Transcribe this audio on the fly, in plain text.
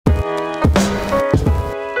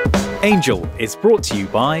Angel is brought to you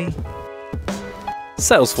by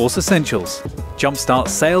Salesforce Essentials. Jumpstart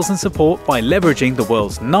sales and support by leveraging the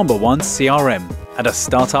world's #1 CRM at a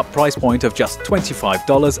startup price point of just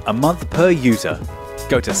 $25 a month per user.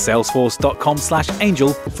 Go to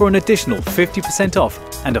salesforce.com/angel for an additional 50% off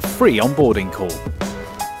and a free onboarding call.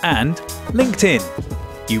 And LinkedIn.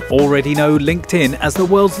 You already know LinkedIn as the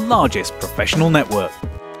world's largest professional network.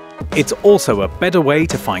 It's also a better way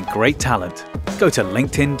to find great talent. Go to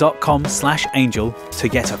linkedin.com/angel to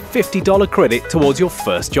get a $50 credit towards your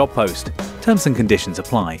first job post. Terms and conditions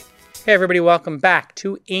apply. Hey, everybody, welcome back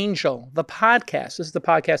to Angel, the podcast. This is the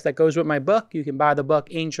podcast that goes with my book. You can buy the book,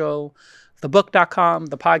 angelthebook.com.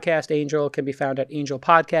 The podcast, Angel, can be found at Angel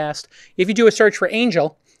Podcast. If you do a search for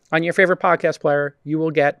Angel on your favorite podcast player, you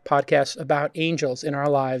will get podcasts about angels in our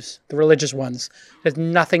lives, the religious ones. It has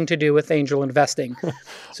nothing to do with angel investing.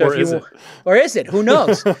 So Or is it? Or is it? Who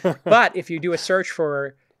knows? But if you do a search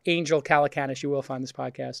for Angel Calacanis, you will find this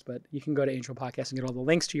podcast. But you can go to Angel Podcast and get all the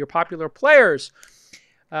links to your popular players.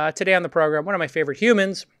 Today on the program, one of my favorite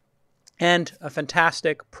humans and a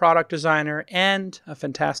fantastic product designer and a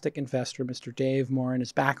fantastic investor, Mr. Dave Morin,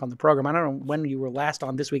 is back on the program. I don't know when you were last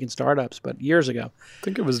on This Week in Startups, but years ago. I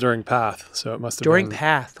think it was during Path, so it must have During been...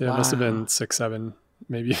 Path, Yeah, wow. it must have been 6, 7,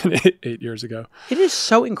 maybe even eight years ago. It is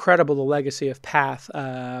so incredible, the legacy of Path.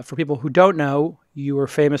 For people who don't know, you were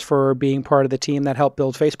famous for being part of the team that helped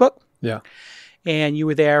build Facebook. Yeah. And you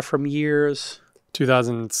were there from years...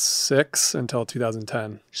 2006 until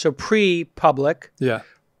 2010. So pre-public. Yeah.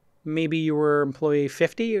 Maybe you were employee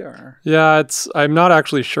 50 or... Yeah, I'm not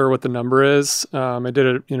actually sure what the number is. I did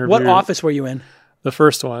an interview. What office were you in? The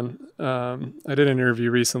first one. I did an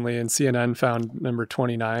interview recently and CNN found number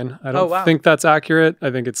 29. I don't think that's accurate.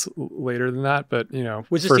 I think it's later than that, but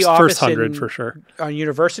Was this first, the office first 100 for sure. On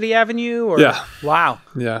University Avenue? Or? Yeah. Wow.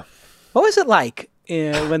 Yeah. What was it like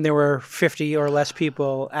when there were 50 or less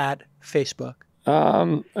people at Facebook?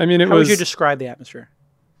 How How would you describe the atmosphere?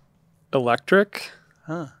 Electric.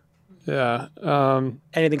 Huh. Yeah.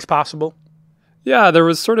 Anything's possible? Yeah, there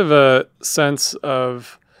was sort of a sense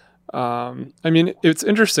of, it's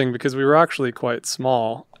interesting because we were actually quite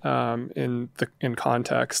small in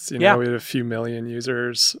context. We had a few million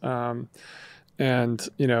users, and at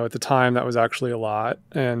the time that was actually a lot.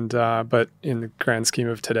 And but in the grand scheme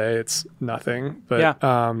of today, it's nothing.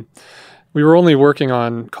 But we were only working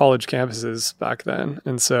on college campuses back then,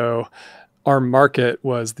 and so our market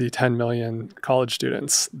was the 10 million college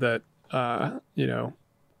students that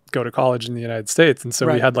go to college in the United States. And so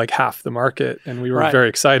we had like half the market, and we were very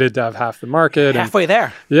excited to have half the market. Halfway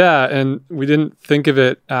there. Yeah. And we didn't think of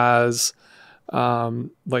it as I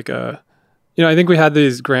think we had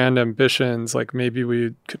these grand ambitions, like maybe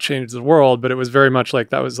we could change the world, but it was very much like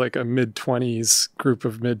that was like a mid-20s group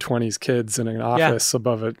of mid-20s kids in an office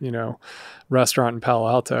above a, restaurant in Palo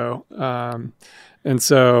Alto. And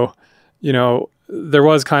so, there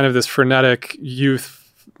was kind of this frenetic youth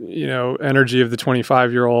energy of the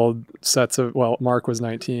 25-year-old sets of, Mark was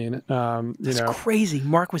 19. That's crazy.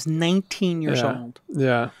 Mark was 19 years old.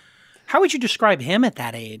 Yeah. How would you describe him at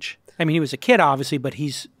that age? I mean, he was a kid, obviously, but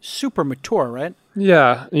he's super mature, right?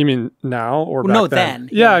 Yeah. You mean now or back then?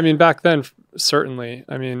 Yeah, I mean, back then, certainly.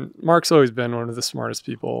 I mean, Mark's always been one of the smartest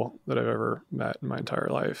people that I've ever met in my entire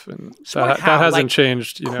life. And that hasn't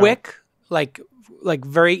changed, Quick? Like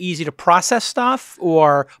very easy to process stuff,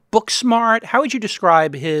 or book smart? How would you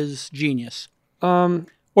describe his genius? Or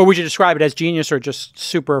would you describe it as genius or just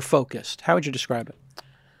super focused? How would you describe it?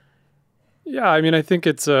 Yeah, I mean, I think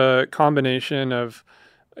it's a combination of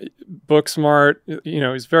book smart,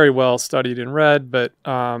 he's very well studied and read, but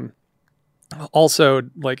also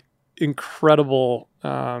like incredible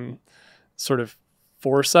sort of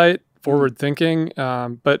foresight, forward thinking,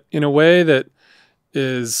 but in a way that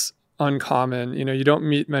is uncommon. You don't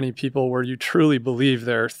meet many people where you truly believe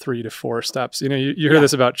they're 3 to 4 steps. You hear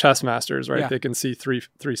this about chess masters, right? Yeah. They can see three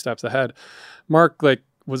steps ahead. Mark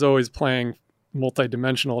was always playing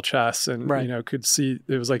multi-dimensional chess and could see,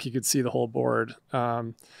 it was like he could see the whole board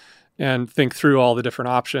and think through all the different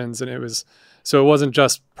options. And it wasn't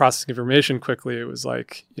just processing information quickly. It was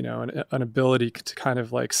like, an ability to kind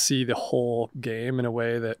of like see the whole game in a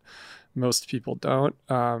way that most people don't.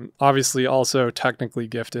 Obviously also technically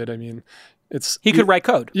gifted. I mean, he could write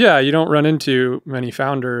code. Yeah. You don't run into many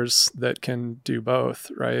founders that can do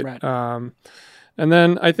both. Right. And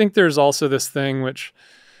then I think there's also this thing which,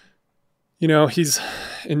 he's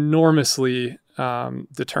enormously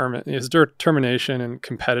determined. His determination and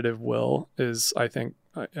competitive will is, I think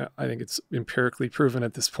it's empirically proven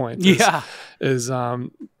at this point. Is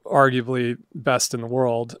arguably best in the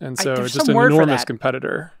world, and so just an enormous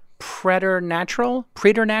competitor. preternatural.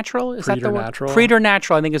 Is that the word? Preternatural?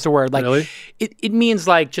 Preternatural, I think is the word. Like, Really? it means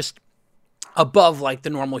like just above like the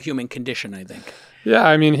normal human condition, I think. Yeah,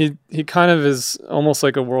 I mean, he kind of is almost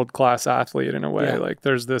like a world-class athlete in a way. Yeah. Like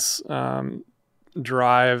there's this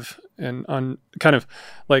drive and kind of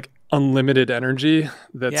like unlimited energy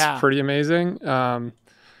that's pretty amazing.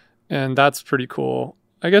 And that's pretty cool.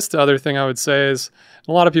 I guess the other thing I would say is,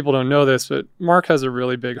 a lot of people don't know this, but Mark has a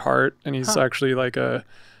really big heart, and he's actually like I've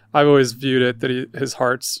always viewed it that his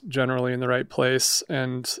heart's generally in the right place.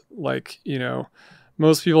 And like, you know,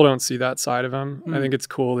 most people don't see that side of him. I think it's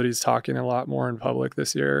cool that he's talking a lot more in public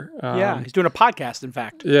this year. He's doing a podcast, in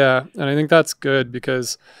fact. Yeah, and I think that's good,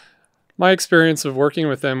 because my experience of working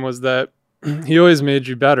with him was that he always made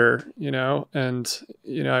you better, you know. And,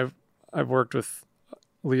 you know, I've worked with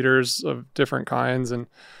leaders of different kinds, and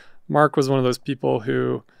Mark was one of those people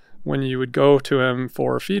who, when you would go to him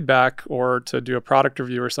for feedback or to do a product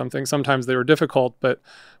review or something, sometimes they were difficult, but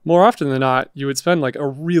more often than not, you would spend like a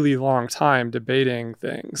really long time debating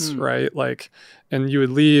things, right? Like, and you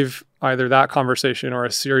would leave either that conversation or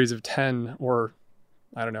a series of 10 or,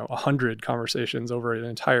 I don't know, 100 conversations over an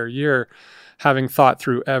entire year, having thought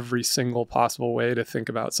through every single possible way to think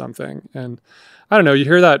about something. And I don't know, you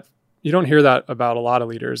don't hear that about a lot of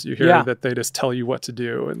leaders. You hear that they just tell you what to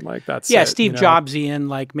do, and like that's it, Steve Jobsian,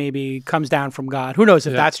 like maybe comes down from God. Who knows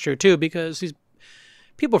if that's true too? Because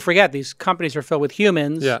people forget these companies are filled with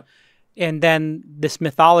humans, and then this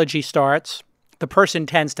mythology starts. The person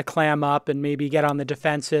tends to clam up and maybe get on the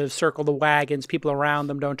defensive, circle the wagons. People around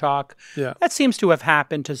them don't talk. Yeah, that seems to have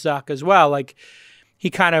happened to Zuck as well. Like, he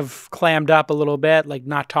kind of clammed up a little bit, like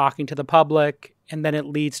not talking to the public. And then it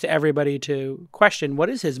leads to everybody to question, what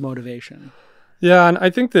is his motivation? Yeah, and I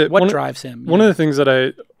think that what drives him? One of the things that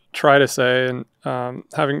I try to say, and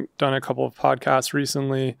having done a couple of podcasts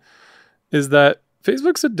recently, is that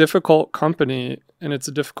Facebook's a difficult company and it's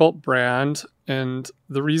a difficult brand. And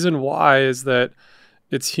the reason why is that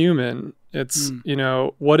it's human. It's, you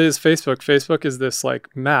know, what is Facebook? Facebook is this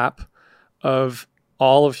like map of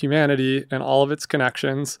all of humanity and all of its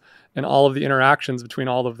connections and all of the interactions between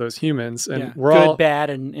all of those humans. And we're good, all bad,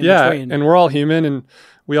 and in between. And we're all human, and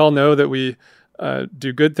we all know that we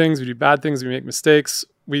do good things, we do bad things, we make mistakes.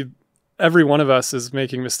 Every one of us is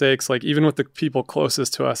making mistakes, like even with the people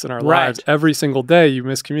closest to us in our lives. Every single day you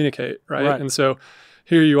miscommunicate, right? And so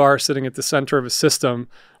here you are sitting at the center of a system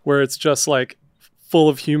where it's just like full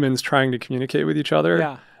of humans trying to communicate with each other.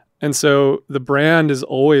 Yeah. And so the brand is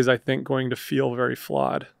always, I think, going to feel very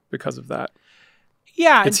flawed because of that.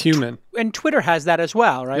 Yeah. It's human. And Twitter has that as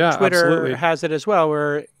well, right? Yeah, Twitter absolutely. has it as well,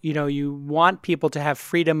 where, you know, you want people to have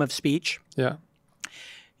freedom of speech. Yeah.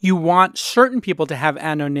 You want certain people to have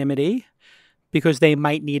anonymity because they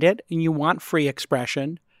might need it, and you want free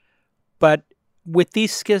expression. But with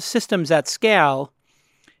these systems at scale,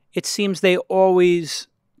 it seems they always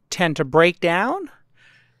tend to break down.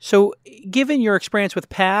 So given your experience with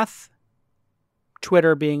Path,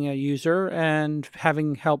 Twitter being a user, and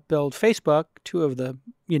having helped build Facebook, two of the,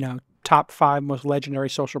 you know, top 5 most legendary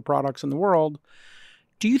social products in the world,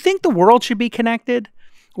 do you think the world should be connected,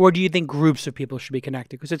 or do you think groups of people should be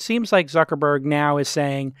connected? Because it seems like Zuckerberg now is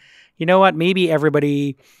saying, you know what, maybe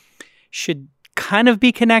everybody should kind of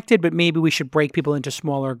be connected, but maybe we should break people into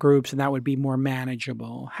smaller groups, and that would be more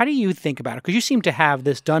manageable. How do you think about it? Because you seem to have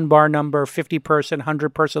this Dunbar number, 50-person,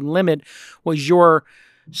 100-person limit was your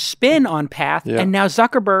spin on Path, and now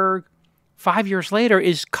Zuckerberg 5 years later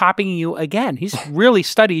is copying you again. He's really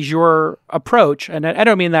studies your approach, and I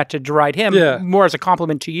don't mean that to deride him, more as a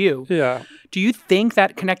compliment to you. Yeah. Do you think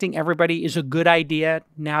that connecting everybody is a good idea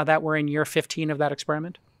now that we're in year 15 of that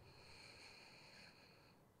experiment?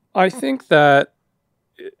 I think that,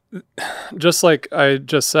 just like I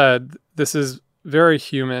just said, this is very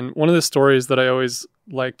human. One of the stories that I always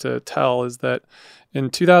like to tell is that in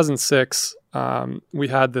 2006, we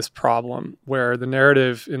had this problem where the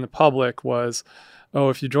narrative in the public was, oh,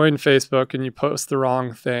 if you join Facebook and you post the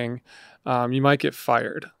wrong thing, you might get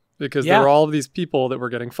fired, because there were all of these people that were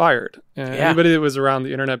getting fired. And anybody that was around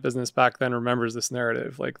the internet business back then remembers this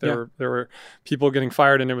narrative. Like there were people getting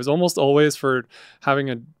fired, and it was almost always for having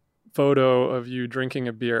a photo of you drinking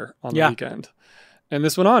a beer on the weekend. And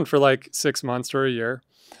this went on for like 6 months or a year.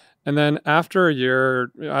 And then after a year,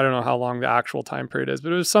 I don't know how long the actual time period is,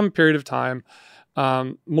 but it was some period of time,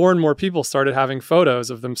 more and more people started having photos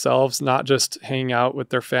of themselves, not just hanging out with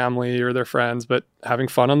their family or their friends, but having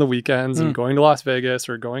fun on the weekends and going to Las Vegas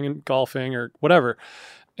or going and golfing or whatever.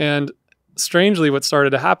 And strangely, what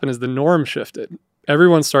started to happen is the norm shifted.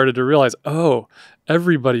 Everyone started to realize, oh,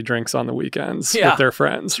 everybody drinks on the weekends with their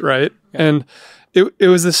friends, right? Yeah. it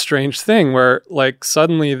was this strange thing where like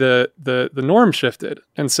suddenly the norm shifted.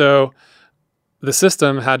 And so the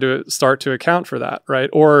system had to start to account for that, right?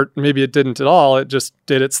 Or maybe it didn't at all. It just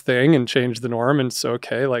did its thing and changed the norm. And so,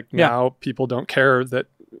 okay, like now people don't care that,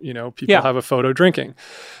 people have a photo drinking.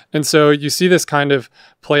 And so you see this kind of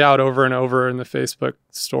play out over and over in the Facebook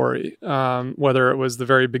story, whether it was the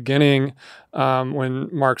very beginning when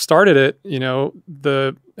Mark started it,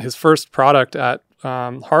 his first product at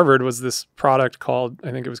Harvard was this product called, I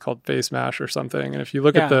think it was called Face Mash or something. And if you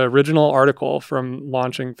look at the original article from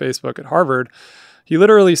launching Facebook at Harvard, he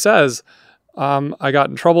literally says, I got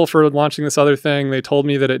in trouble for launching this other thing. They told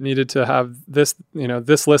me that it needed to have this,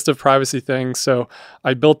 this list of privacy things. So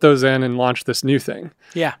I built those in and launched this new thing.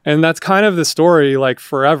 Yeah. And that's kind of the story like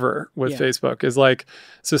forever with Facebook is like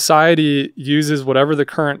society uses whatever the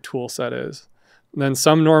current tool set is. And then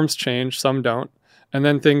some norms change, some don't. And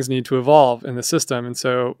then things need to evolve in the system. And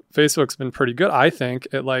so Facebook's been pretty good, I think,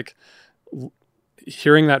 at like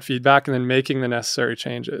hearing that feedback and then making the necessary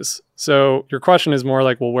changes. So your question is more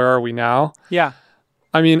like, well, where are we now? Yeah.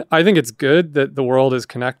 I mean, I think it's good that the world is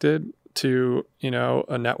connected to,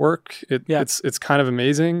 a network. It's kind of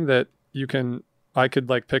amazing that I could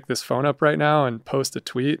like pick this phone up right now and post a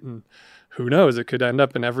tweet, and who knows, it could end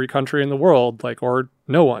up in every country in the world, like, or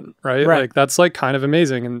no one, right? Like that's like kind of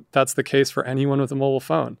amazing. And that's the case for anyone with a mobile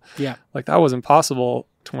phone. Yeah. Like that wasn't possible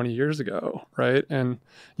 20 years ago, right? And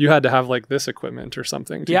you had to have like this equipment or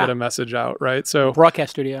something to get a message out, right? So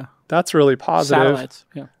broadcast studio. That's really positive. Satellites.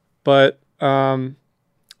 Yeah. But, and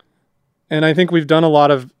I think we've done a lot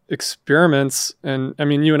of experiments, and I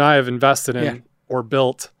mean, you and I have invested in or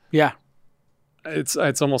built. Yeah.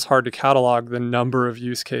 It's almost hard to catalog the number of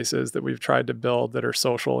use cases that we've tried to build that are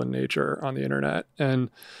social in nature on the internet. And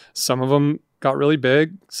some of them got really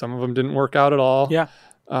big. Some of them didn't work out at all. Yeah.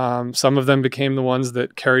 Some of them became the ones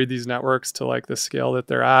that carried these networks to like the scale that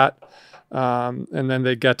they're at. And then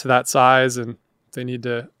they get to that size and they need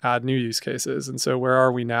to add new use cases. And so where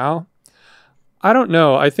are we now? I don't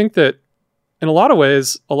know. I think that in a lot of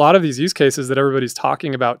ways, a lot of these use cases that everybody's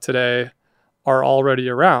talking about today are already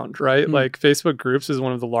around, right? Like Facebook groups is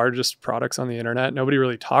one of the largest products on the internet. Nobody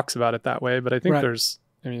really talks about it that way, but I think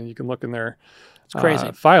you can look in their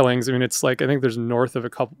filings. I mean, it's like, I think there's north of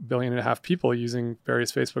 2.5 billion people using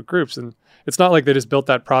various Facebook groups. And it's not like they just built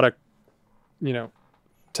that product,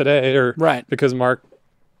 today or because Mark,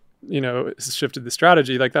 has shifted the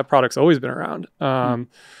strategy. Like that product's always been around.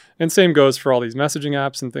 And same goes for all these messaging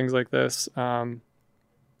apps and things like this.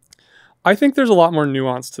 I think there's a lot more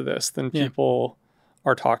nuance to this than people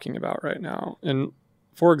are talking about right now. And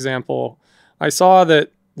for example, I saw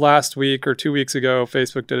that last week or 2 weeks ago,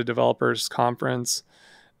 Facebook did a developers conference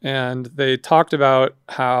and they talked about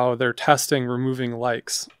how they're testing removing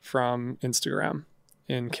likes from Instagram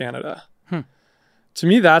in Canada. To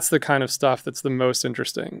me, that's the kind of stuff that's the most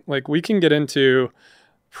interesting. Like we can get into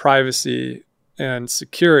privacy and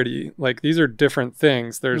security. Like these are different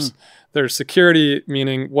things. There's security,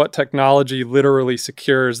 meaning what technology literally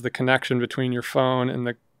secures the connection between your phone and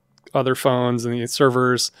the other phones and the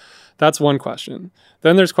servers. That's one question.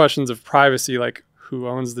 Then there's questions of privacy, like who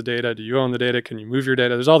owns the data? Do you own the data? Can you move your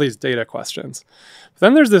data? There's all these data questions. But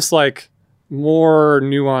then there's this like more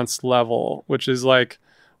nuanced level, which is like,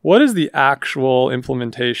 what is the actual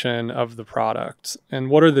implementation of the product? And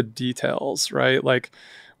what are the details, right? Like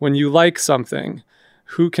when you like something,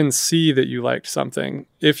 who can see that you liked something?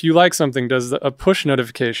 If you like something, does a push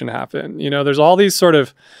notification happen? There's all these sort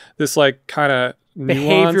of this like kind of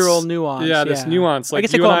behavioral nuance. Yeah, this nuance. Like I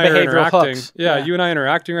guess you and I are interacting. You and I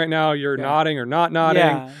interacting right now. You're nodding or not nodding.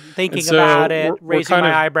 Yeah, thinking about it, raising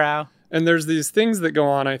my eyebrow. And there's these things that go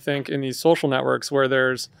on, I think, in these social networks where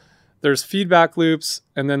there's feedback loops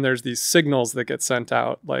and then there's these signals that get sent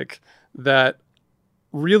out like that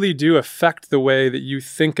really do affect the way that you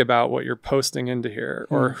think about what you're posting into here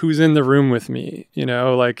or who's in the room with me.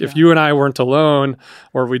 Like if you and I weren't alone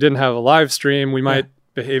or we didn't have a live stream, we might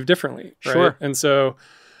behave differently. Right? Sure. And so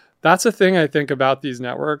that's a thing I think about these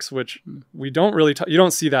networks, which we don't really, you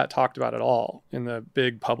don't see that talked about at all in the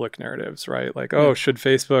big public narratives, right? Like, should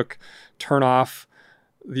Facebook turn off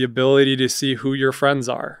the ability to see who your friends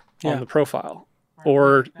are on the profile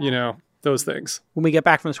or, those things. When we get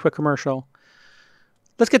back from this quick commercial,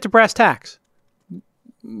 let's get to brass tacks.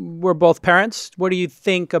 We're both parents. What do you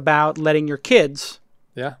think about letting your kids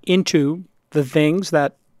into the things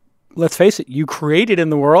that, let's face it, you created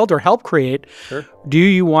in the world or help create? Sure. Do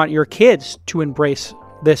you want your kids to embrace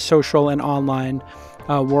this social and online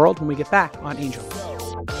world? When we get back on Angel.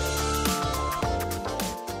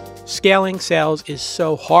 Scaling sales is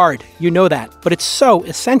so hard. You know that, but it's so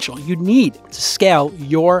essential. You need to scale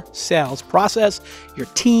your sales process, your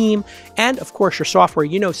team, and of course your software.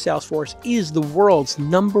 You know Salesforce is the world's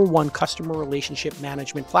 #1 customer relationship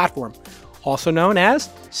management platform, also known as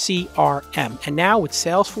CRM. And now with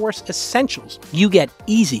Salesforce Essentials, you get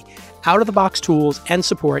easy, out-of-the-box tools and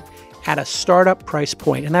support at a startup price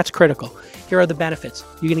point, and that's critical. Here are the benefits.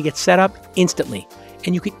 You're going to get set up instantly,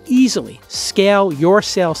 and you can easily scale your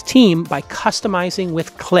sales team by customizing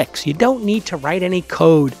with clicks. You don't need to write any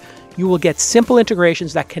code. You will get simple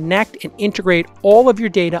integrations that connect and integrate all of your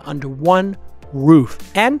data under one roof.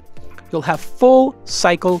 And you'll have full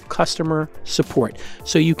cycle customer support,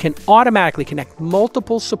 so you can automatically connect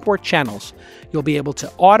multiple support channels. You'll be able to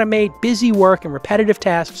automate busy work and repetitive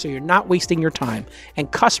tasks so you're not wasting your time.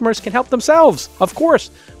 And customers can help themselves, of course,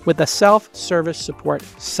 with a self-service support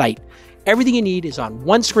site. Everything you need is on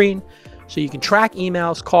one screen, so you can track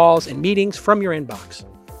emails, calls, and meetings from your inbox.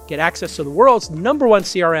 Get access to the world's #1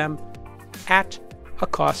 CRM at a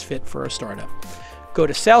cost fit for a startup. Go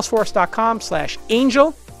to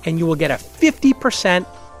salesforce.com/angel, and you will get a 50%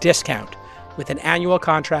 discount with an annual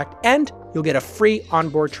contract, and you'll get a free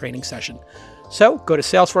onboard training session. So go to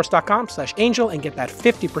salesforce.com/angel and get that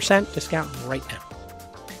 50% discount right now.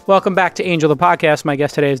 Welcome back to Angel the Podcast. My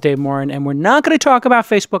guest today is Dave Morin, and we're not going to talk about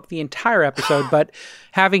Facebook the entire episode, but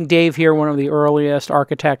having Dave here, one of the earliest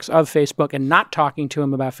architects of Facebook, and not talking to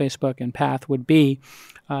him about Facebook and Path would be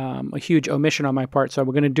a huge omission on my part. So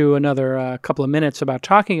we're going to do another couple of minutes about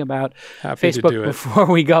talking about Facebook before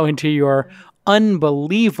we go into your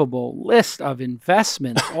unbelievable list of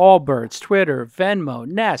investments: Allbirds, Twitter, Venmo,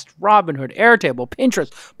 Nest, Robinhood, Airtable,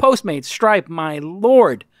 Pinterest, Postmates, Stripe. My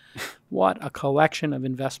Lord, what a collection of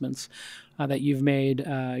investments that you've made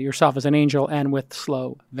yourself as an angel and with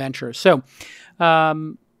Slow Ventures. So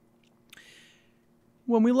when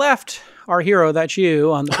we left our hero, that's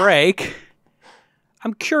you, on the break,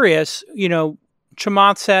 I'm curious,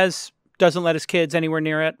 Chamath says doesn't let his kids anywhere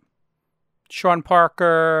near it. Sean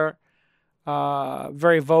Parker,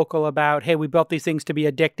 very vocal about, hey, we built these things to be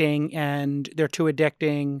addicting and they're too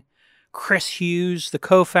addicting. Chris Hughes, the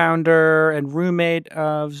co-founder and roommate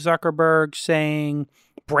of Zuckerberg, saying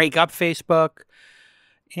break up Facebook.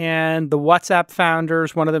 And the WhatsApp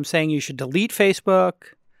founders, one of them saying you should delete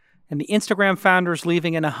Facebook. And the Instagram founders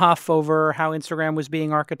leaving in a huff over how Instagram was being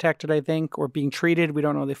architected, I think, or being treated. We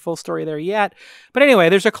don't know the full story there yet. But anyway,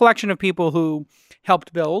 there's a collection of people who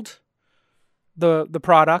helped build the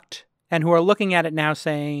product and who are looking at it now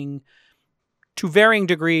saying, to varying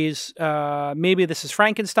degrees, maybe this is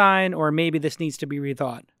Frankenstein or maybe this needs to be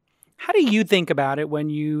rethought. How do you think about it when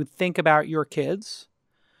you think about your kids,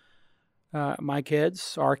 my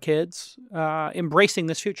kids, our kids, embracing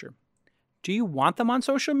this future? Do you want them on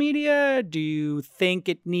social media? Do you think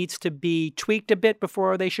it needs to be tweaked a bit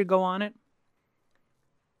before they should go on it?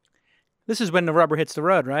 This is when the rubber hits the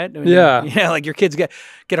road, right? I mean, yeah. Like your kids get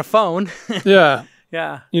a phone. Yeah.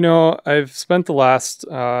 Yeah. I've spent the last,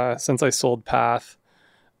 since I sold Path,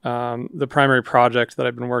 the primary project that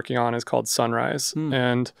I've been working on is called Sunrise.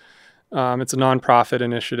 And it's a nonprofit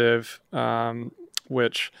initiative,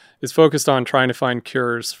 which is focused on trying to find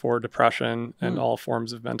cures for depression and all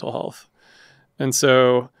forms of mental health. And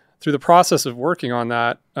so through the process of working on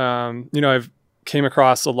that, I've came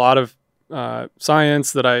across a lot of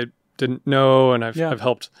science that I didn't know, and I've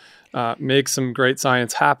helped make some great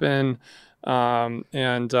science happen. But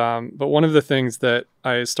one of the things that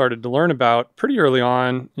I started to learn about pretty early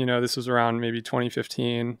on, this was around maybe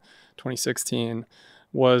 2015, 2016,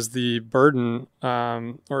 was the burden,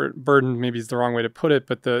 or burden maybe is the wrong way to put it,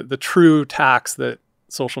 but the true tax that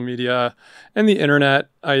social media and the internet,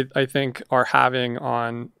 I think, are having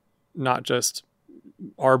on not just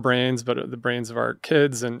our brains, but the brains of our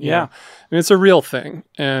kids. And it's a real thing.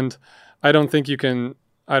 And I don't think I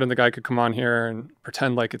could come on here and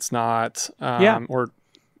pretend like it's not, or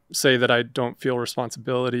say that I don't feel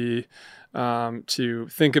responsibility to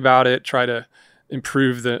think about it, try to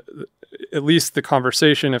improve at least the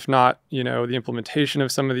conversation, if not, the implementation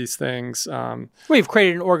of some of these things. We've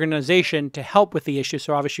created an organization to help with the issue.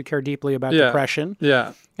 So obviously you care deeply about depression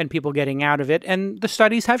and people getting out of it. And the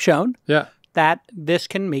studies have shown that this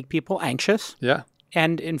can make people anxious. Yeah.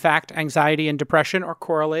 And in fact, anxiety and depression are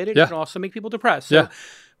correlated. It can also make people depressed. So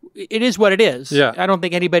it is what it is. Yeah. I don't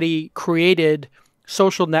think anybody created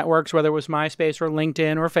social networks, whether it was MySpace or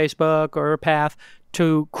LinkedIn or Facebook or Path,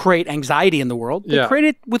 to create anxiety in the world. They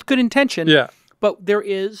created it with good intention. Yeah. But there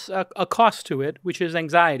is a cost to it, which is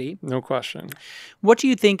anxiety. No question. What do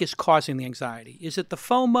you think is causing the anxiety? Is it the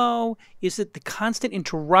FOMO? Is it the constant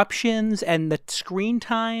interruptions and the screen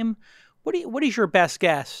time? What is your best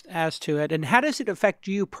guess as to it, and how does it affect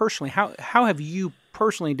you personally? How have you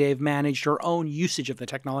personally, Dave, managed your own usage of the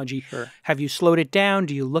technology? Sure. Have you slowed it down?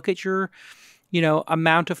 Do you look at your,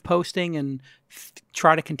 amount of posting and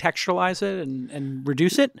try to contextualize it and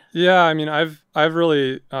reduce it? Yeah, I mean, I've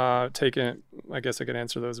really taken. I guess I could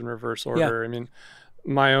answer those in reverse order. Yeah. I mean,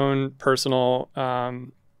 my own personal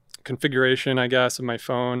configuration, I guess, of my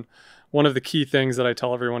phone. One of the key things that I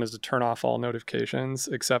tell everyone is to turn off all notifications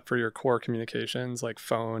except for your core communications like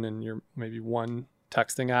phone and your maybe one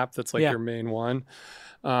texting app that's like your main one.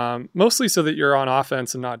 Mostly so that you're on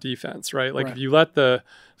offense and not defense, right? Like if you let the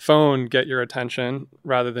phone get your attention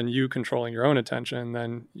rather than you controlling your own attention,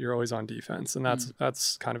 then you're always on defense. And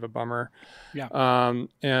that's kind of a bummer. Yeah.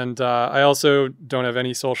 I also don't have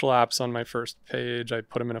any social apps on my first page. I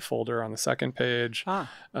put them in a folder on the second page.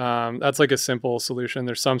 That's like a simple solution.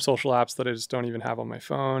 There's some social apps that I just don't even have on my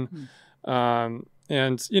phone.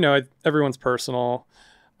 Everyone's personal.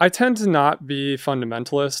 I tend to not be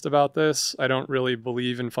fundamentalist about this. I don't really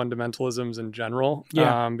believe in fundamentalisms in general.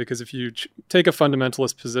 Because if you take a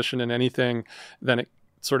fundamentalist position in anything, then it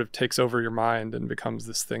sort of takes over your mind and becomes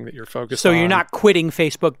this thing that you're focused on. So you're not quitting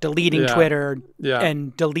Facebook, deleting Twitter, Yeah.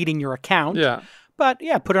 and deleting your account. Yeah. But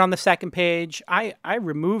put it on the second page. I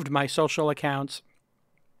removed my social accounts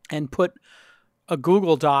and put a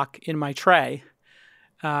Google Doc in my tray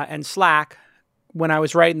and Slack when I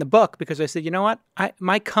was writing the book, because I said, you know what?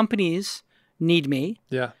 My companies need me.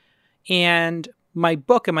 Yeah. And my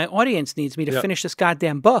book and my audience needs me to finish this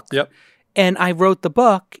goddamn book. Yep. And I wrote the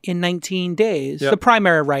book in 19 days. The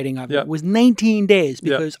primary writing of it was 19 days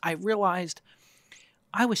because I realized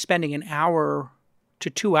I was spending an hour to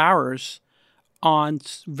 2 hours on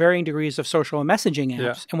varying degrees of social and messaging apps.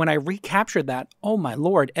 Yeah. And when I recaptured that, oh my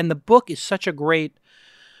Lord. And the book is such a great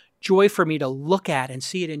joy for me to look at and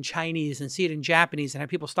see it in Chinese and see it in Japanese and have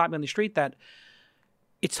people stop me on the street, that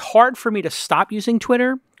it's hard for me to stop using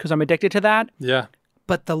Twitter because I'm addicted to that. Yeah.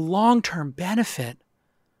 But the long-term benefit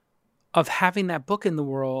of having that book in the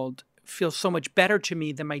world feels so much better to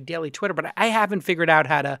me than my daily Twitter. But I haven't figured out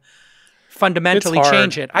how to fundamentally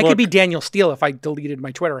change it. I could be Daniel Steele if I deleted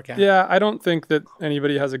my Twitter account. Yeah, I don't think that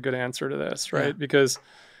anybody has a good answer to this, right? Because,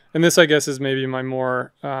 and this I guess is maybe my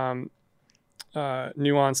more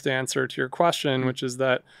nuanced answer to your question, which is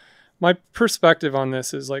that my perspective on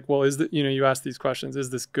this is like, well, is that, you ask these questions, is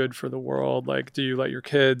this good for the world? Like, do you let your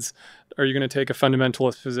kids, are you going to take a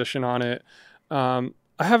fundamentalist position on it? I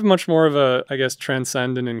have much more of a, I guess,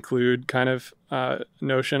 transcend and include kind of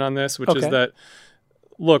notion on this, which is that,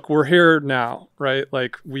 look, we're here now, right?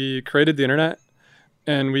 Like we created the internet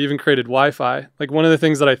and we even created Wi-Fi. Like one of the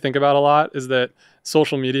things that I think about a lot is that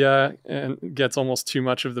social media gets almost too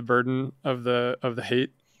much of the burden of the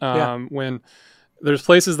hate. When there's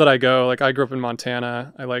places that I go, like I grew up in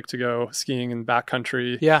Montana. I like to go skiing in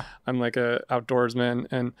backcountry. Yeah. I'm like a outdoorsman,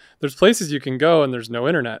 and there's places you can go and there's no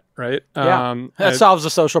internet, right? That solves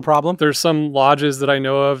a social problem. There's some lodges that I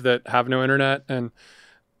know of that have no internet, and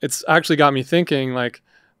it's actually got me thinking like,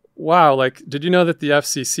 wow, like, did you know that the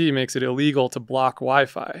FCC makes it illegal to block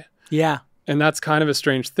Wi-Fi? Yeah. And that's kind of a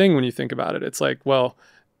strange thing when you think about it. It's like, well,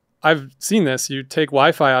 I've seen this. You take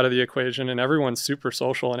Wi-Fi out of the equation and everyone's super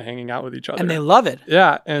social and hanging out with each other. And they love it.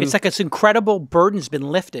 Yeah. And it's like this incredible burden's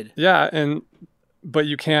been lifted. Yeah. But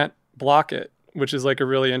you can't block it, which is like a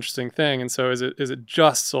really interesting thing. And so is it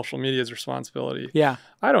just social media's responsibility? Yeah.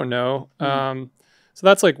 I don't know. So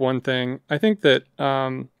that's like one thing. I think that,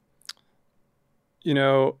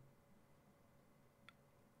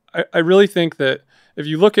 I really think that if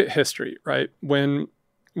you look at history, right, when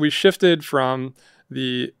we shifted from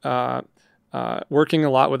the working a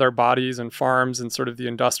lot with our bodies and farms and sort of the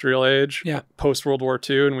industrial age post World War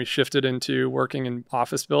II, and we shifted into working in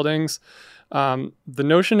office buildings, the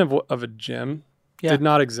notion of a gym did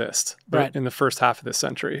not exist in the first half of this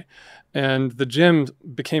century. And the gym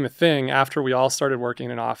became a thing after we all started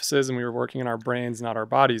working in offices and we were working in our brains, not our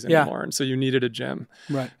bodies anymore. And so you needed a gym.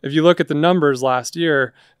 Right. If you look at the numbers last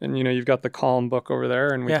year, and you've got the Calm book over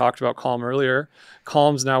there, and we talked about Calm earlier.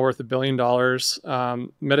 Calm's now worth $1 billion.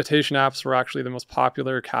 Meditation apps were actually the most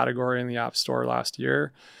popular category in the App Store last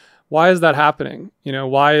year. Why is that happening?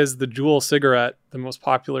 Why is the Juul cigarette the most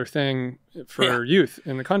popular thing for youth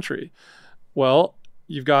in the country? Well,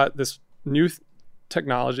 you've got this new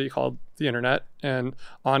technology called the internet, and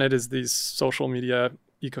on it is these social media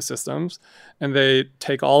ecosystems, and they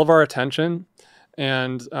take all of our attention,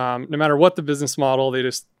 and no matter what the business model,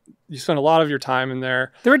 you spend a lot of your time in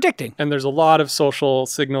there. They're addicting. And there's a lot of social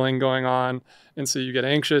signaling going on, and so you get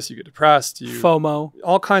anxious, you get depressed, FOMO,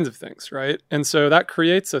 all kinds of things, right? And so that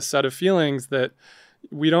creates a set of feelings that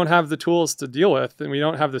we don't have the tools to deal with, and we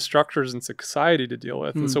don't have the structures in society to deal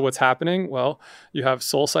with. And so what's happening? Well, you have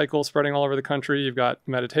SoulCycle spreading all over the country. You've got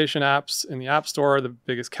meditation apps in the App Store, the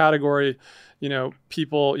biggest category. You know,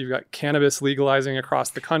 you've got cannabis legalizing across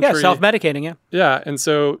the country. Yeah, self-medicating, yeah. Yeah, and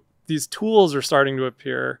so these tools are starting to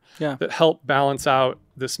appear Yeah. that help balance out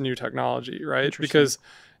this new technology, right? Because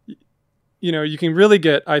you know, you can really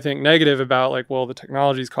get, I think, negative about like, well, the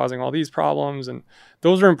technology is causing all these problems, and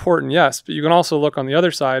those are important, yes. But you can also look on the other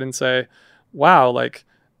side and say, wow, like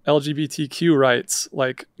LGBTQ rights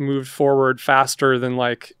like moved forward faster than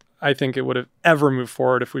like I think it would have ever moved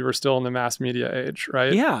forward if we were still in the mass media age,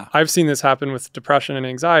 right? Yeah. I've seen this happen with depression and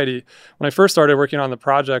anxiety. When I first started working on the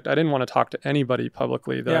project, I didn't want to talk to anybody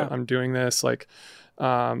publicly that I'm doing this. Like,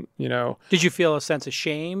 you know. Did you feel a sense of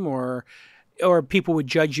shame or people would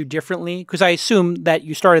judge you differently? Because I assume that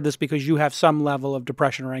you started this because you have some level of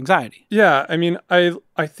depression or anxiety. Yeah. I mean,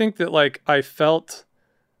 I think that like I felt,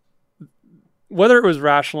 whether it was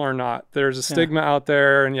rational or not, there's a stigma out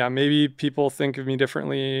there, and maybe people think of me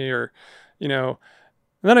differently, or, you know,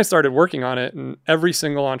 and then I started working on it, and every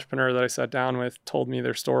single entrepreneur that I sat down with told me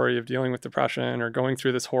their story of dealing with depression or going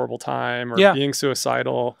through this horrible time or being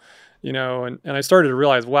suicidal. You know, and I started to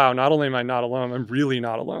realize, wow, not only am I not alone, I'm really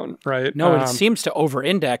not alone, right? No, it seems to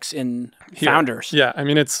over-index in founders. Yeah, I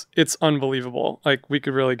mean, it's unbelievable. Like, we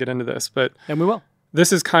could really get into this, but... And we will.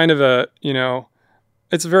 This is kind of a, you know,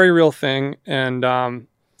 it's a very real thing. And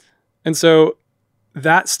so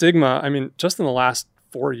that stigma, I mean, just in the last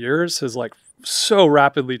 4 years has like so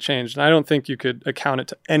rapidly changed. And I don't think you could account it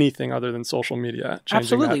to anything other than social media.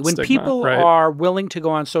 Absolutely. When stigma, people right? are willing to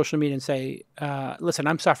go on social media and say, listen,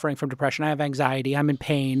 I'm suffering from depression. I have anxiety. I'm in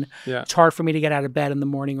pain. Yeah. It's hard for me to get out of bed in the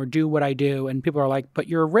morning or do what I do. And people are like, but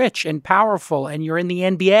you're rich and powerful and you're in the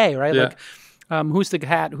NBA, right? Yeah. Like, who's the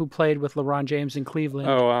cat who played with LeBron James in Cleveland?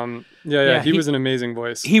 Oh, He was an amazing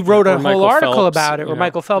voice. He wrote a whole Michael article Phelps, about it, or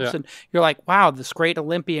Michael Phelps. Yeah. And you're like, wow, this great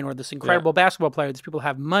Olympian or this incredible basketball player, these people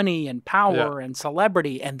have money and power and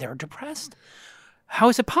celebrity, and they're depressed. How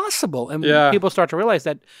is it possible? And people start to realize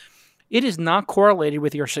that it is not correlated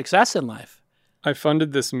with your success in life. I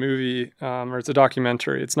funded this movie, or it's a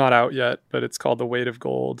documentary. It's not out yet, but it's called The Weight of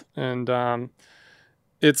Gold. And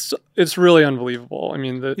it's really unbelievable. I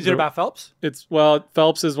mean, is it about Phelps?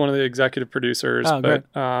 Phelps is one of the executive producers, Oh,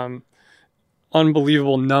 but good.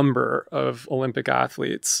 Unbelievable number of Olympic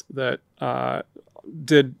athletes that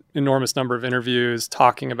did enormous number of interviews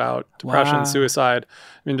talking about depression, suicide.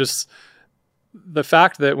 I mean, just the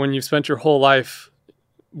fact that when you've spent your whole life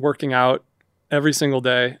working out every single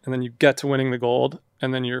day, and then you get to winning the gold,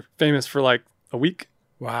 and then you're famous for like a week,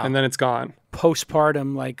 and then it's gone.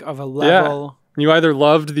 Postpartum, like of a level. Yeah. You either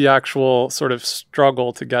loved the actual sort of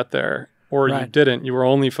struggle to get there, or you didn't. You were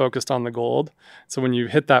only focused on the gold. So when you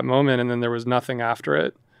hit that moment and then there was nothing after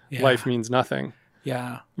it, life means nothing.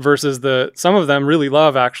 Yeah. Versus some of them really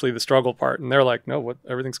love actually the struggle part, and they're like, no,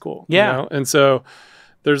 everything's cool. Yeah. You know? And so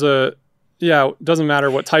there's it doesn't matter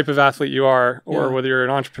what type of athlete you are, or whether you're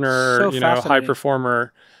an entrepreneur, high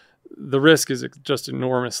performer, the risk is just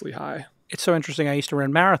enormously high. It's so interesting. I used to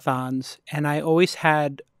run marathons, and I always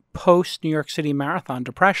had post New York City Marathon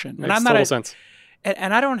depression. Makes total sense.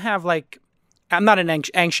 And I don't have I'm not an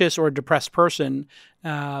anxious or depressed person,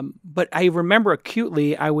 but I remember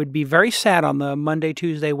acutely I would be very sad on the Monday,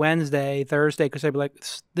 Tuesday, Wednesday, Thursday, because I'd be like,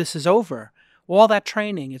 this is over. All that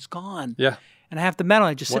training, it's gone. Yeah. And I have the medal.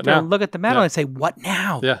 I just sit there and look at the medal and say, what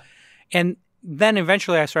now? Yeah. And then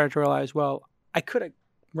eventually I started to realize, well, I could have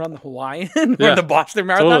run the Hawaiian or the Boston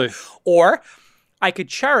Marathon, or I could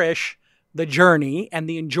cherish the journey and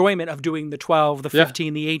the enjoyment of doing the 12, the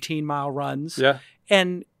 15, the 18-mile runs. Yeah.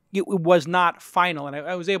 And it was not final, and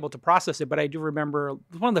I was able to process it, but I do remember it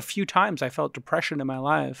was one of the few times I felt depression in my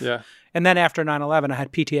life. Yeah. And then after 9/11, I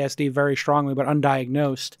had PTSD very strongly, but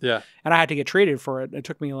undiagnosed. Yeah. And I had to get treated for it. It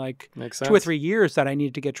took me like 2 or 3 years that I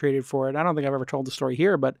needed to get treated for it. I don't think I've ever told the story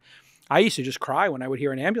here, but I used to just cry when I would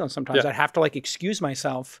hear an ambulance sometimes. I'd have to excuse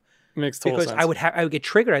myself. Makes total sense. Because I would get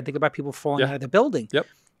triggered. I'd think about people falling out of the building. Yep.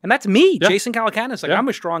 And that's me, Jason Calacanis. I'm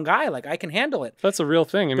a strong guy. I can handle it. That's a real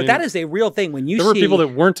thing. I mean, that is a real thing. When there were people that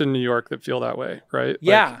weren't in New York that feel that way, right?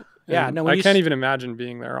 Yeah. No, I can't even imagine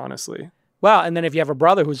being there, honestly. Well, and then if you have a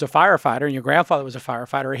brother who's a firefighter and your grandfather was a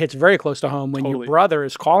firefighter, it hits very close to home when your brother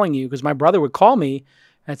is calling you. Because my brother would call me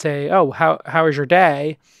and say, "Oh, how is your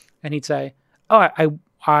day?" And he'd say, "Oh,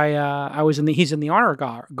 he's in the honor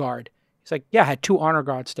guard." He's like, "Yeah, I had 2 honor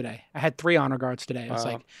guards today. I had 3 honor guards today." It's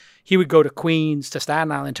like he would go to Queens, to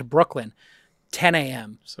Staten Island, to Brooklyn, 10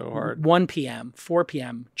 a.m. So hard. 1 p.m., 4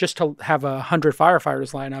 p.m., just to have 100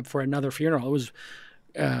 firefighters line up for another funeral. It was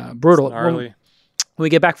brutal. Gnarly. When we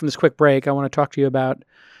get back from this quick break, I want to talk to you about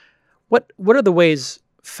what are the ways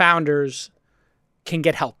founders can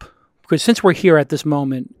get help? Because since we're here at this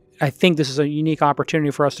moment, I think this is a unique opportunity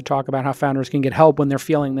for us to talk about how founders can get help when they're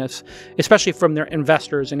feeling this, especially from their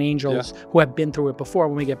investors and angels who have been through it before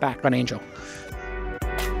when we get back on Angel.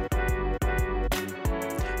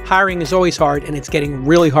 Hiring is always hard, and it's getting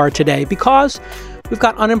really hard today because we've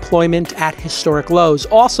got unemployment at historic lows.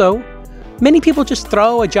 Also, many people just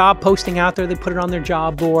throw a job posting out there. They put it on their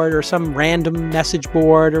job board or some random message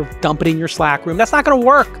board or dump it in your Slack room. That's not going to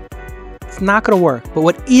work. It's not going to work. But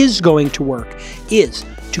what is going to work is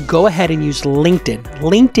to go ahead and use LinkedIn.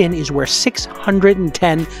 LinkedIn is where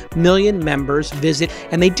 610 million members visit,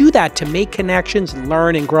 and they do that to make connections,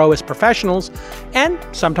 learn, and grow as professionals. And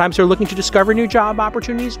sometimes they're looking to discover new job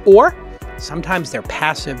opportunities, or sometimes they're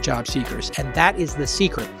passive job seekers, and that is the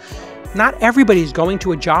secret. Not everybody's going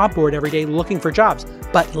to a job board every day looking for jobs,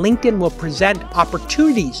 but LinkedIn will present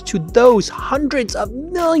opportunities to those hundreds of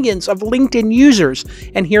millions of LinkedIn users.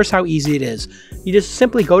 And here's how easy it is. You just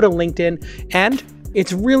simply go to LinkedIn, and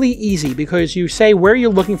it's really easy because you say where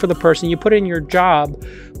you're looking for the person, you put in your job,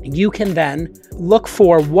 you can then look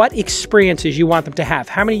for what experiences you want them to have.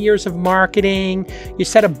 How many years of marketing, you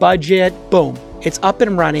set a budget, boom, it's up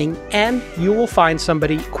and running, and you will find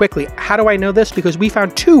somebody quickly. How do I know this? Because we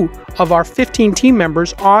found 2 of our 15 team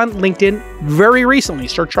members on LinkedIn very recently.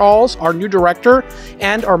 Sir Charles, our new director,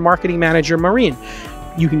 and our marketing manager, Morin.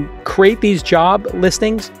 You can create these job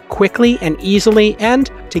listings quickly and easily, and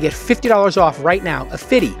to get $50 off right now, a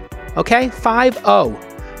 50, okay? 50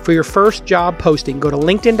 for your first job posting. Go to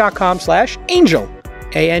linkedin.com/angel,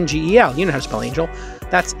 A-N-G-E-L. You know how to spell angel.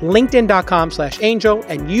 That's linkedin.com/angel,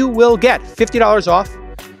 and you will get $50 off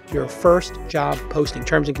your first job posting.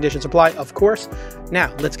 Terms and conditions apply, of course.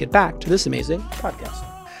 Now, let's get back to this amazing podcast.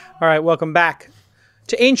 All right, welcome back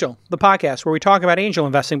to Angel, the podcast where we talk about angel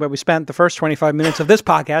investing, but we spent the first 25 minutes of this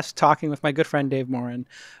podcast talking with my good friend Dave Morin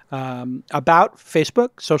about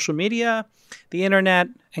Facebook, social media, the internet,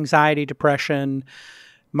 anxiety, depression,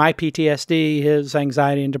 my PTSD, his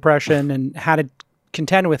anxiety and depression, and how to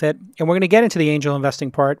contend with it. And we're going to get into the angel investing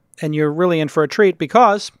part, and you're really in for a treat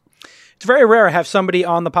because it's very rare to have somebody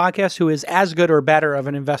on the podcast who is as good or better of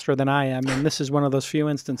an investor than I am, and this is one of those few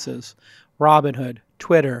instances. Robinhood,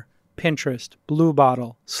 Twitter, Pinterest, Blue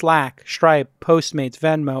Bottle, Slack, Stripe, Postmates,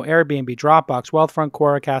 Venmo, Airbnb, Dropbox, Wealthfront,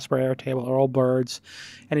 Quora, Casper, Airtable, Earl Birds,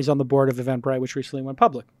 and he's on the board of Eventbrite, which recently went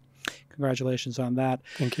public. Congratulations on that.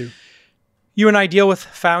 Thank you. You and I deal with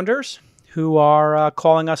founders who are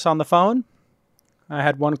calling us on the phone. I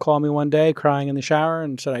had one call me one day crying in the shower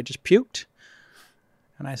and said, I just puked.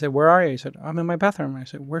 And I said, where are you? He said, I'm in my bathroom. I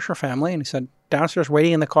said, where's your family? And he said, downstairs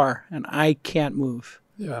waiting in the car, and I can't move.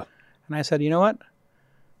 Yeah. And I said, you know what?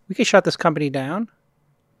 We could shut this company down,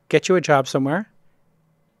 get you a job somewhere,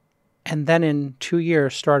 and then in 2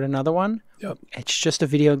 years start another one. Yep. It's just a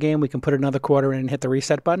video game. We can put another quarter in and hit the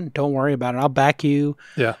reset button. Don't worry about it. I'll back you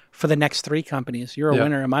for the next 3 companies. You're a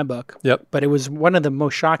winner in my book. Yep. But it was one of the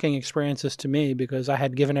most shocking experiences to me because I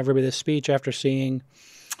had given everybody this speech after seeing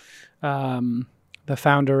the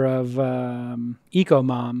founder of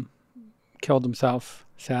EcoMom killed himself,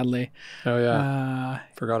 sadly. Oh, yeah.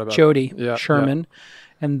 Forgot about Jody Sherman. Yeah.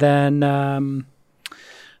 And then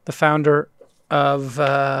the founder of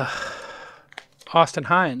Austin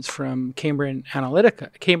Hines from Cambrian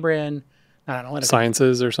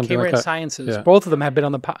Sciences or something Cambrian like that. Sciences. Yeah. Both of them have been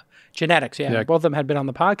on the genetics. Yeah. Both of them had been on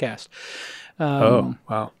the podcast. Oh,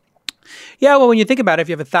 wow. Yeah, well, when you think about it, if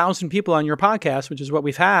you have 1,000 people on your podcast, which is what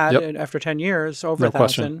we've had after 10 years, over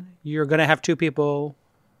 1,000, you're going to have 2 people.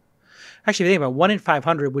 Actually, if you think about it, 1 in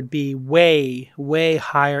 500 would be way, way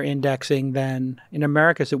higher indexing than in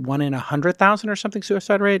America. Is it 1 in 100,000 or something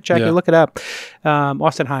suicide rate? Jackie, look it up.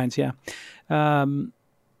 Austin Hines,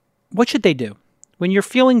 what should they do? When you're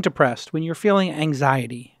feeling depressed, when you're feeling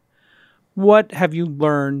anxiety, what have you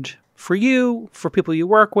learned for you, for people you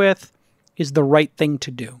work with, is the right thing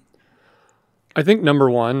to do? I think number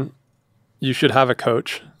 1, you should have a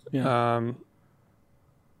coach. Yeah.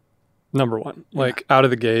 Number 1, like out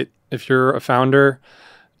of the gate, if you're a founder,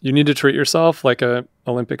 you need to treat yourself like a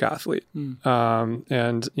Olympic athlete. And,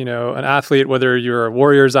 an athlete, whether you're a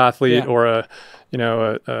Warriors athlete or a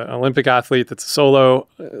Olympic athlete that's a solo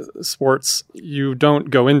sports, you don't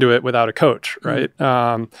go into it without a coach, right?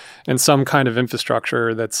 And some kind of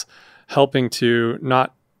infrastructure that's helping to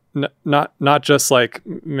not just like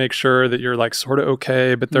make sure that you're like sort of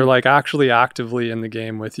okay, but they're like actually actively in the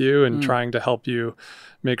game with you and trying to help you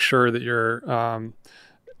make sure that you're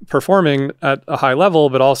performing at a high level,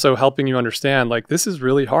 but also helping you understand like this is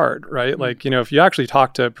really hard, right? Like, if you actually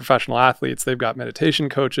talk to professional athletes, they've got meditation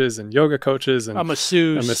coaches and yoga coaches and a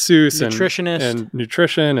masseuse nutritionist and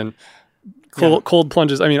nutrition and cold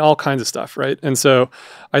plunges. I mean, all kinds of stuff, right? And so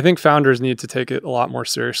I think founders need to take it a lot more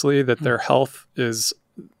seriously that their health is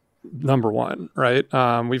number one, right?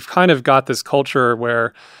 We've kind of got this culture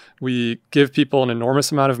where we give people an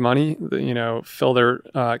enormous amount of money, fill their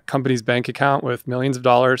company's bank account with millions of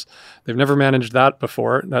dollars. They've never managed that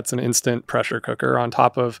before. That's an instant pressure cooker on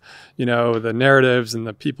top of, the narratives and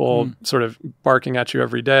the people sort of barking at you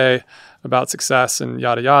every day about success and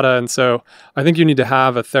yada, yada. And so I think you need to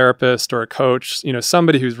have a therapist or a coach,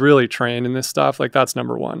 somebody who's really trained in this stuff. Like that's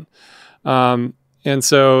number one. And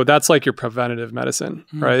so that's like your preventative medicine,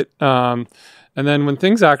 right? And then when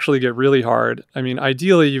things actually get really hard, I mean,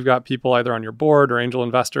 ideally, you've got people either on your board or angel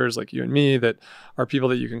investors like you and me that are people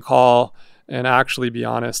that you can call and actually be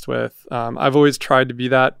honest with. I've always tried to be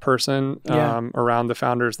that person around the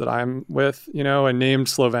founders that I'm with, and named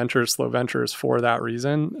Slow Ventures for that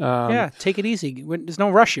reason. Take it easy. There's no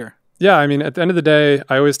rush here. Yeah, I mean, at the end of the day,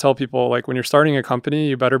 I always tell people, like, when you're starting a company,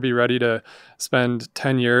 you better be ready to spend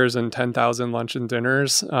 10 years and 10,000 lunch and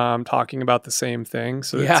dinners talking about the same thing.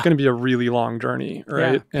 So it's going to be a really long journey,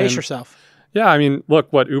 right? Yeah. Pace yourself. Yeah, I mean, look,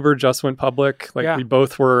 Uber just went public. Like, we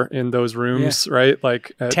both were in those rooms, right?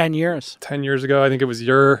 Like 10 years. 10 years ago, I think it was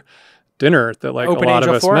your dinner that like Open a lot Angel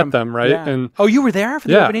of us Forum. met them, right? Yeah. And you were there for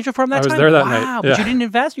the Open Angel Forum that time? I was there that night. Wow, but you didn't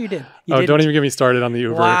invest or you did? Don't even get me started on the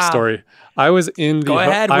Uber story. I was in the... Go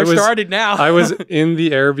ahead, we're started now. I was in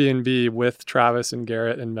the Airbnb with Travis and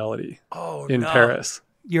Garrett and Melody in Paris.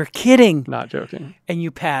 You're kidding. Not joking. And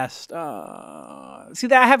you passed. See,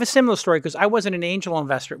 I have a similar story because I wasn't an angel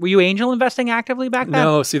investor. Were you angel investing actively back then?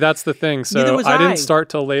 No, see, that's the thing. So I didn't start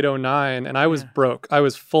till late 2009 and I was broke. I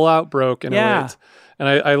was full out broke in 2008. And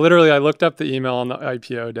I literally looked up the email on the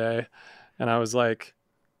IPO day and I was like,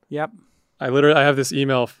 yep. I have this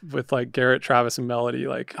email with like Garrett, Travis, and Melody,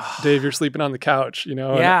 like, Dave, you're sleeping on the couch,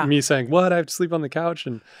 and me saying, what? I have to sleep on the couch.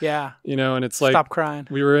 And, and it's like, stop crying.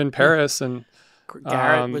 We were in Paris and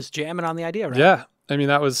Garrett was jamming on the idea, right? Yeah. I mean,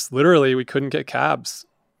 that was literally, we couldn't get cabs.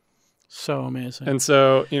 So amazing. And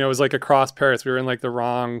so, it was like across Paris. We were in like the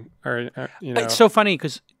wrong, It's so funny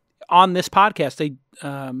because on this podcast, they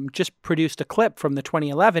just produced a clip from the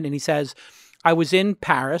 2011 and he says, I was in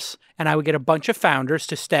Paris and I would get a bunch of founders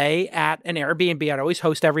to stay at an Airbnb. I'd always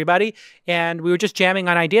host everybody. And we were just jamming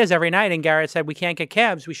on ideas every night. And Garrett said, we can't get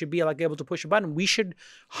cabs. We should be like able to push a button. We should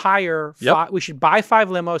hire, we should buy 5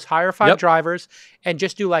 limos, hire 5 drivers and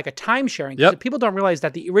just do like a time sharing. Because people don't realize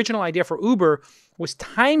that the original idea for Uber was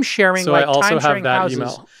time sharing, so like I also time have sharing that houses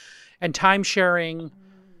email. And time sharing.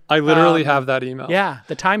 I literally have that email. Yeah.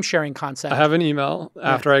 The time sharing concept. I have an email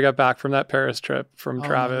after I got back from that Paris trip from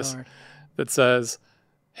Travis that says,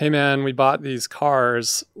 hey man, we bought these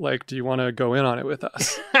cars. Like, do you want to go in on it with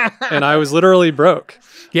us? And I was literally broke.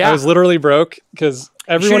 Yeah. I was literally broke because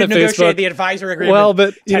everyone at Facebook negotiated the advisor agreement. Well,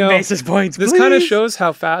 but 10 basis points. This kind of shows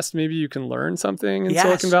how fast maybe you can learn something in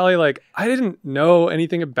Silicon Valley. Like, I didn't know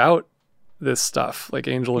anything about this stuff, like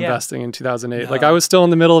angel investing in 2008. Like, I was still in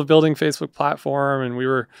the middle of building Facebook platform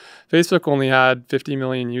and Facebook only had 50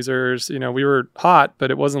 million users. We were hot, but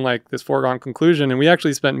it wasn't like this foregone conclusion. And we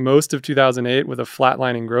actually spent most of 2008 with a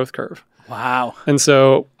flatlining growth curve. Wow. And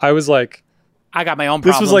so I was like, I got my own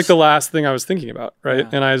problems. This was like the last thing I was thinking about, right? Yeah.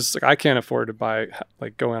 And I was like, I can't afford to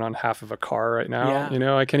go in on half of a car right now.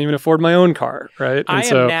 Yeah. I can't even afford my own car, right? And I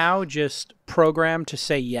am now just programmed to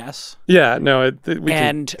say yes. Yeah, no.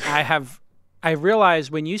 I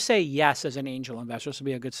realize when you say yes as an angel investor, this will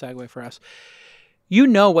be a good segue for us. You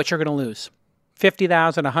know what you're going to lose.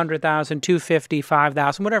 50,000, 100,000, 250,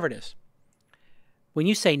 5,000, whatever it is. When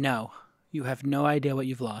you say no, you have no idea what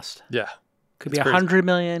you've lost. Yeah. Could be 100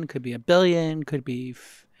 million, could be $1 billion, could be...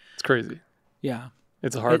 It's crazy. Yeah.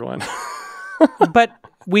 It's a hard one. But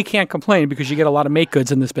we can't complain because you get a lot of make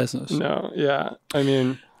goods in this business. No, yeah. I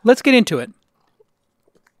mean... Let's get into it.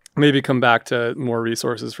 Maybe come back to more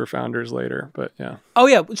resources for founders later, but yeah. Oh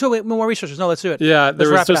yeah, so wait, more resources. No, let's do it. Yeah,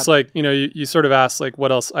 there was just like, you sort of asked like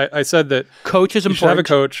what else. I said that coach is important. You should have a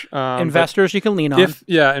coach. Investors you can lean on.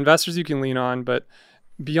 Investors you can lean on, but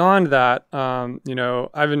beyond that,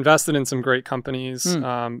 I've invested in some great companies.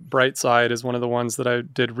 Brightside is one of the ones that I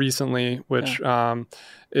did recently, which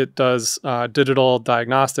it does digital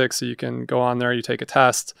diagnostics. So you can go on there, you take a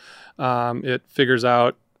test. It figures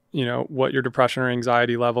out what your depression or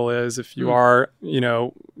anxiety level is. If you are,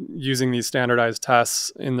 using these standardized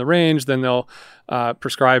tests in the range, then they'll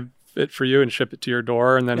prescribe it for you and ship it to your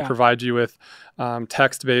door and then provide you with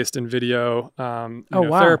text-based and video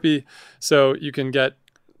therapy. So you can get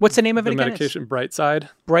What's the name of it the again? medication, Brightside.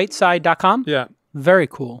 Brightside.com? Yeah. Very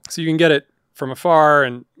cool. So you can get it from afar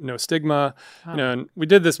and no stigma. Oh. And we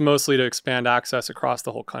did this mostly to expand access across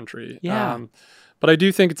the whole country. Yeah. But I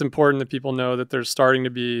do think it's important that people know that there's starting to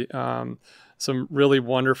be some really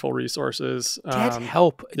wonderful resources. Get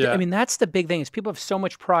help. Yeah. I mean, that's the big thing is people have so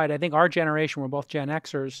much pride. I think our generation, we're both Gen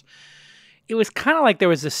Xers. It was kind of like there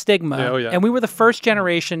was a stigma. Yeah, oh, yeah. And we were the first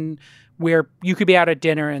generation where you could be out at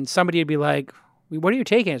dinner and somebody would be like, what are you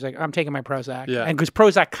taking? It's like, I'm taking my Prozac. Yeah. And because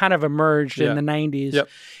Prozac kind of emerged in the 90s. Yep.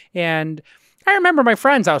 And I remember my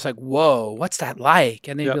friends, I was like, whoa, what's that like?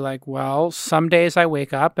 And they'd Yep. be like, well, some days I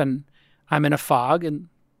wake up and I'm in a fog. And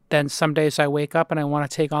then some days I wake up and I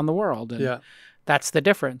want to take on the world. And that's the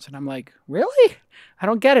difference. And I'm like, really? I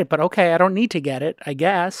don't get it. But okay, I don't need to get it, I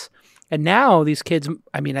guess. And now these kids,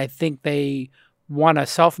 I mean, I think they want to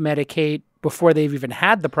self-medicate before they've even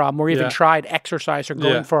had the problem or even tried exercise or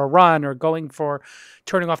going for a run or going for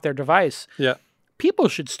turning off their device. Yeah. People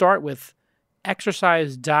should start with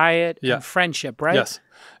exercise, diet, and friendship, right? Yes.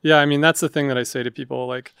 Yeah. I mean, that's the thing that I say to people.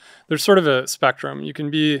 Like, there's sort of a spectrum. You can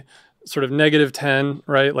be sort of -10,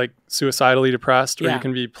 right? Like suicidally depressed, or you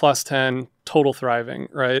can be +10, total thriving,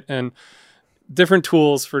 right? And different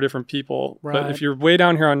tools for different people. Right. But if you're way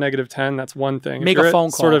down here on -10, that's one thing. Make if you're a phone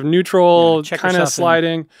at call. sort of neutral, check kind yourself of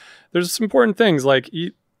sliding. There's some important things like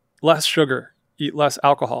eat less sugar, eat less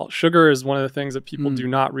alcohol. Sugar is one of the things that people do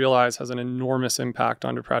not realize has an enormous impact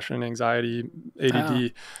on depression, anxiety,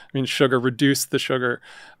 ADD. I mean, sugar, reduce the sugar.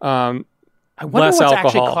 I wonder less what's alcohol.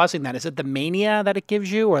 actually causing that. Is it the mania that it gives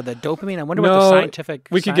you or the dopamine? I wonder what No, the scientific...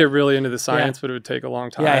 We could get really into the science, but it would take a long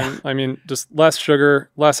time. Yeah. I mean, just less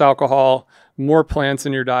sugar, less alcohol, more plants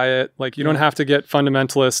in your diet. Like, you don't have to get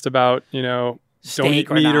fundamentalist about, don't eat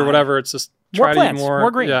meat or whatever. It's just try to eat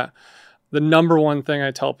more. Green. Yeah. The number one thing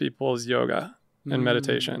I tell people is yoga and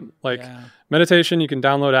meditation. Like, meditation, you can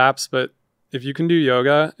download apps, but if you can do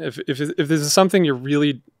yoga, if this is something you're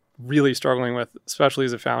really struggling with, especially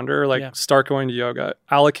as a founder, like start going to yoga,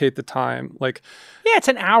 allocate the time. Like, it's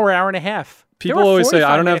an hour and a half. People always say,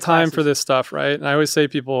 I don't have time for this stuff, right? And I always say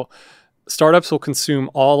people, startups will consume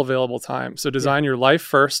all available time. So design your life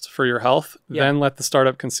first for your health, then let the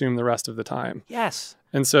startup consume the rest of the time. Yes.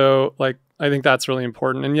 And so, like, I think that's really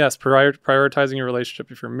important. And yes, prioritizing your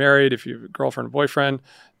relationship. If you're married, if you have a girlfriend or boyfriend,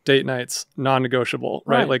 date nights, non-negotiable,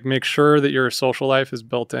 right? Like, make sure that your social life is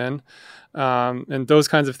built in. And those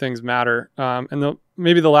kinds of things matter. And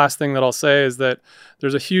maybe the last thing that I'll say is that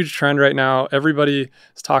there's a huge trend right now. Everybody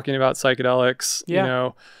is talking about psychedelics.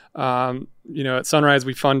 At Sunrise,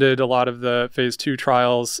 we funded a lot of the phase 2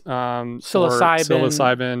 trials.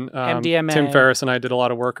 Psilocybin, MDMA. Tim Ferriss and I did a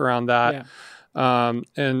lot of work around that. Yeah.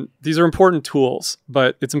 And these are important tools,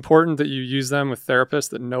 but it's important that you use them with therapists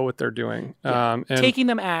that know what they're doing. And taking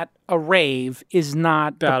them at a rave is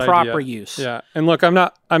not the bad proper idea. use. Yeah. And look, I'm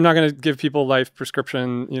not going to give people life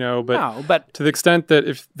prescription, but to the extent that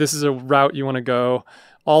if this is a route you want to go,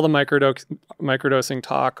 all the microdosing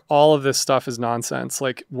talk, all of this stuff is nonsense.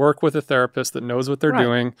 Like, work with a therapist that knows what they're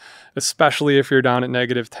doing, especially if you're down at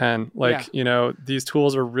 -10. Like, these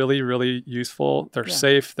tools are really, really useful. They're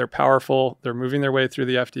safe. They're powerful. They're moving their way through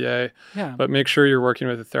the FDA. Yeah. But make sure you're working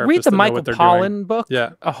with a therapist. Read the that Michael know what they're Pollan doing. book.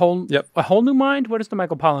 Yeah. A whole new mind. What is the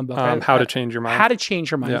Michael Pollan book? How to Change Your Mind. How to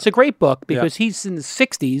Change Your Mind. Yeah. It's a great book because he's in the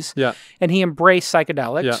 60s and he embraced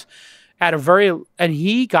psychedelics. Yeah. And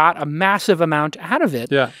he got a massive amount out of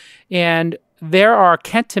it. Yeah. And there are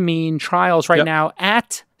ketamine trials right now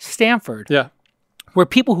at Stanford. Yeah. Where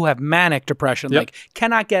people who have manic depression, like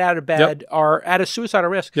cannot get out of bed, are at a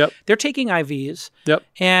suicidal risk. They're taking IVs.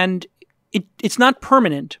 And it's not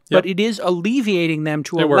permanent, but it is alleviating them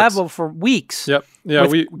to a level for weeks. Yeah,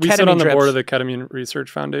 we sit on the drips. board of the Ketamine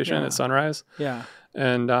Research Foundation at Sunrise. Yeah.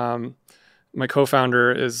 And my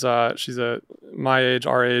co-founder is she's my age,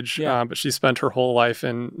 our age, but she spent her whole life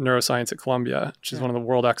in neuroscience at Columbia. She's one of the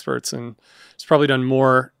world experts, and she's probably done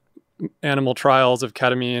more animal trials of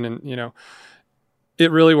ketamine, and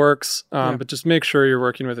it really works. But just make sure you're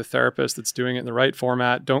working with a therapist that's doing it in the right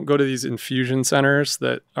format. Don't go to these infusion centers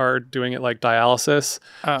that are doing it like dialysis.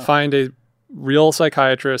 Find a real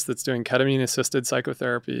psychiatrist that's doing ketamine-assisted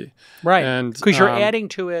psychotherapy. Right, and because you're adding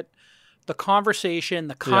to it the conversation,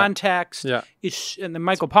 the context. And then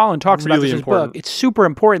Michael Pollan talks about this in his book. It's super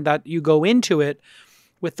important that you go into it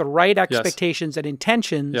with the right expectations and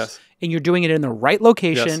intentions, and you're doing it in the right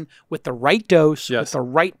location, with the right dose, with the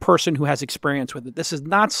right person who has experience with it. This is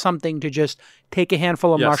not something to just take a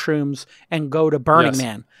handful of mushrooms and go to Burning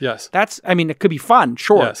Man. That's, I mean, it could be fun,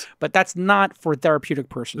 sure, but that's not for therapeutic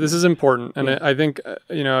purposes. This is important. And I think,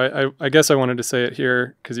 you know, I guess I wanted to say it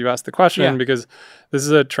here because you asked the question, because this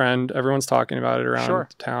is a trend. Everyone's talking about it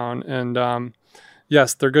around town. And,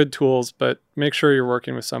 yes, they're good tools, but make sure you're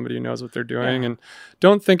working with somebody who knows what they're doing, and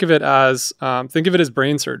don't think of it as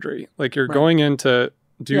brain surgery. Like you're going in to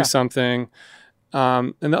do something.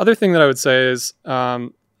 And the other thing that I would say is,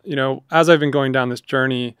 you know, as I've been going down this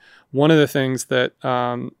journey, one of the things that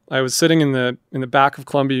I was sitting in the back of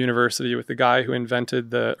Columbia University with the guy who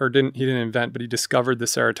invented he didn't invent, but he discovered the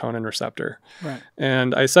serotonin receptor. Right.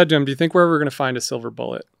 And I said to him, "Do you think we're ever going to find a silver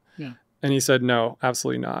bullet?" Yeah. And he said, "No,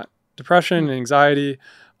 absolutely not. Depression and anxiety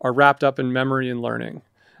are wrapped up in memory and learning."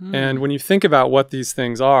 And when you think about what these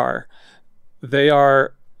things are, they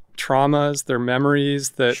are traumas, they're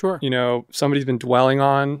memories that, you know, somebody's been dwelling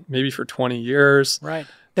on maybe for 20 years. Right.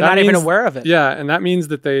 They're not even aware of it. Yeah. And that means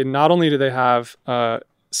that they not only do they have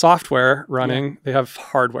software running, they have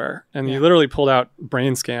hardware. And he literally pulled out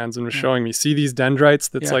brain scans and was showing me, see these dendrites?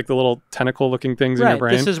 That's like the little tentacle looking things in your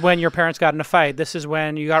brain. This is when your parents got in a fight. This is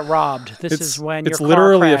when you got robbed. This is when your car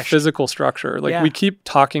literally crashed. A physical structure. Like we keep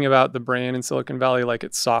talking about the brain in Silicon Valley like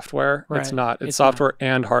it's software. Right. It's not. It's software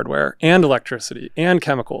and hardware and electricity and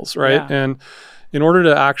chemicals, right? Yeah. And in order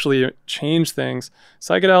to actually change things,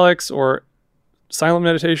 psychedelics or silent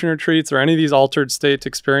meditation retreats or any of these altered state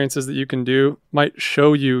experiences that you can do might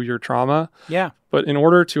show you your trauma. Yeah. But in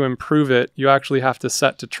order to improve it, you actually have to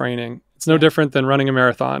set to training. It's no different than running a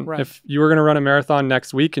marathon. Right. If you were going to run a marathon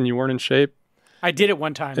next week and you weren't in shape, I did it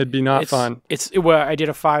one time. It'd be not fun. I did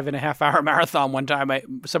a 5.5 hour marathon one time.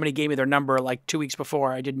 Somebody gave me their number like 2 weeks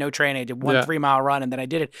before. I did no training. I did one 3 mile run and then I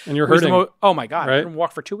did it. And you're hurting. Oh my God. Right? I didn't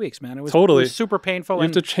walk for 2 weeks, man. It was super painful. You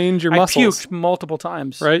have to change your muscles. I puked multiple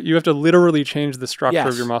times. Right? You have to literally change the structure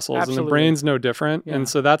of your muscles. Absolutely. And the brain's no different. Yeah. And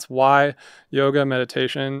so that's why yoga,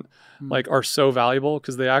 meditation, like are so valuable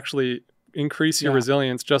because they actually increase your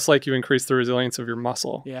resilience just like you increase the resilience of your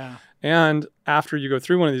muscle. Yeah. And after you go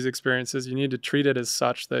through one of these experiences, you need to treat it as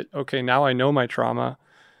such that, okay, now I know my trauma.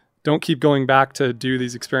 Don't keep going back to do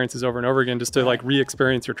these experiences over and over again just to like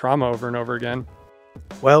re-experience your trauma over and over again.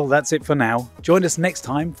 Well, that's it for now. Join us next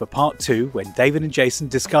time for part 2 when David and Jason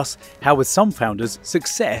discuss how with some founders,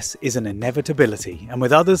 success is an inevitability and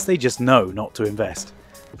with others, they just know not to invest.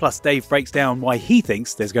 Plus, Dave breaks down why he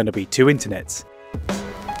thinks there's going to be 2 internets.